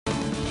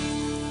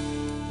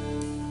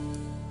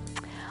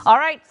All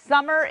right,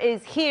 summer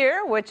is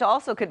here, which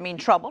also could mean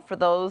trouble for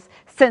those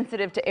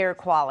sensitive to air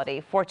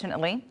quality.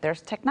 Fortunately,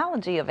 there's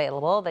technology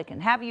available that can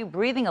have you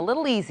breathing a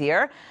little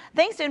easier,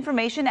 thanks to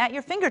information at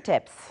your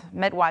fingertips.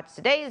 MedWatch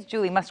Today's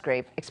Julie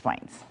Musgrave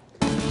explains.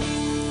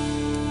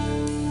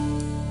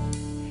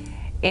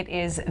 It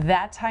is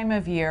that time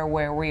of year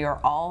where we are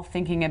all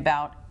thinking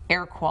about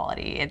air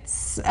quality.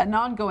 It's an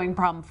ongoing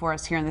problem for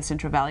us here in the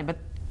Central Valley, but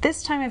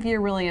this time of year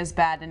really is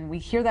bad, and we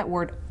hear that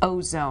word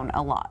ozone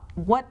a lot.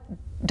 What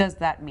does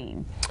that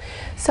mean?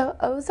 So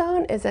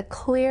ozone is a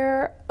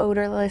clear,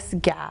 odorless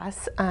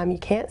gas. You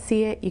can't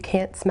see it, you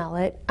can't smell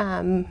it.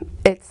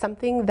 It's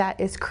something that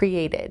is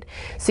created.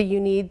 So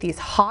you need these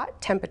hot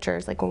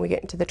temperatures, like when we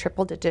get into the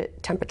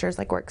triple-digit temperatures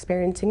like we're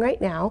experiencing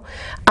right now,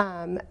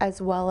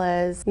 as well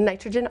as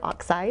nitrogen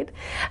oxide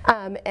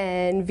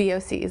and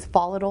VOCs,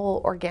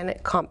 volatile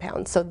organic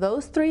compounds. So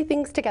those three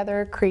things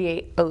together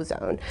create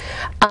ozone.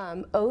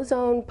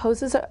 Ozone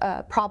poses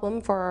a problem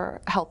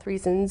for health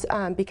reasons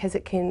because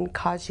it can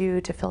cause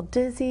you to feel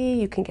dizzy,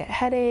 you can get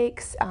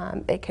headaches,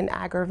 it can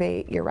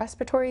aggravate your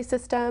respiratory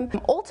system.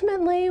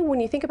 Ultimately, when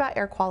you think about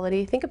air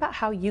quality, think about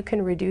how you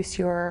can reduce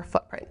your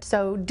footprint.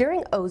 So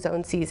during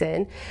ozone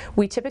season,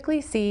 we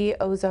typically see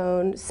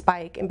ozone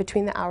spike in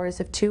between the hours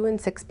of 2 and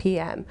 6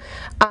 p.m.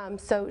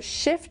 So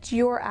shift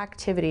your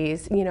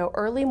activities. You know,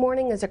 early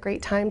morning is a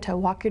great time to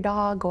walk your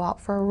dog, go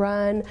out for a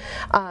run,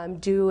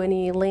 do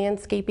any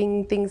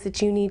landscaping things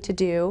that you need to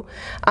do,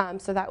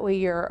 so that way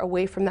you're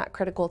away from that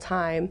critical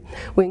time.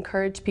 We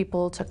encourage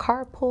people to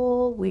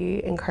carpool.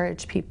 We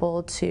encourage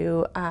people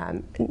to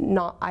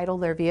not idle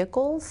their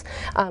vehicles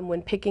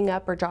when picking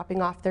up or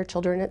dropping off their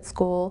children at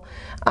school.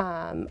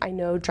 I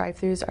know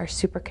drive-thrus are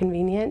super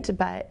convenient,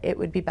 but it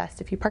would be best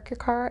if you park your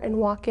car and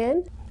walk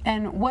in.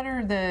 And what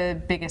are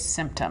the biggest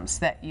symptoms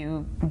that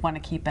you want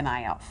to keep an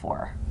eye out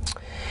for?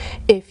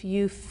 If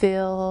you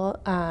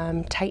feel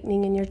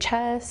tightening in your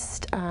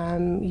chest,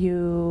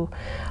 you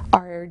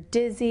are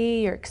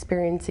dizzy, you're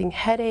experiencing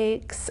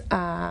headaches,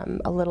 a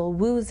little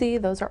woozy,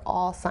 those are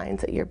all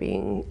signs that you're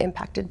being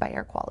impacted by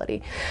air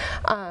quality.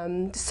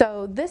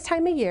 So this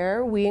time of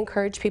year, we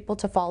encourage people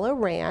to follow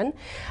RAN.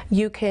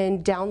 You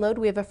can download,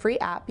 we have a free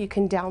app, you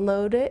can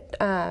download it,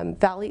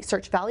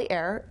 search Valley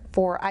Air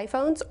for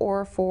iPhones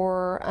or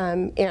for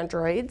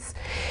Androids.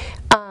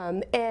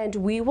 And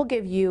we will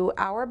give you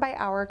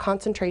hour-by-hour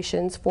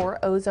concentrations for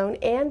ozone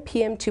and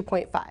PM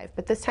 2.5.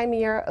 But this time of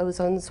year,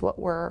 ozone is what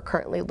we're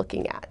currently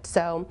looking at.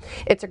 So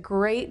it's a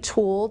great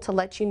tool to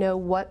let you know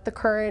what the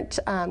current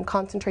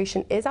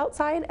concentration is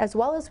outside, as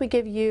well as we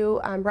give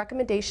you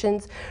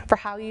recommendations for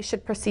how you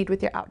should proceed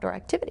with your outdoor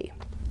activity.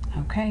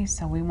 Okay,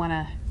 so we want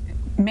to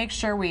make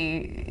sure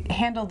we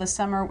handle the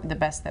summer the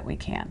best that we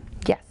can.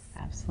 Yes.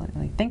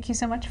 Absolutely. Thank you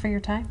so much for your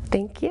time.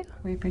 Thank you.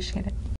 We appreciate it.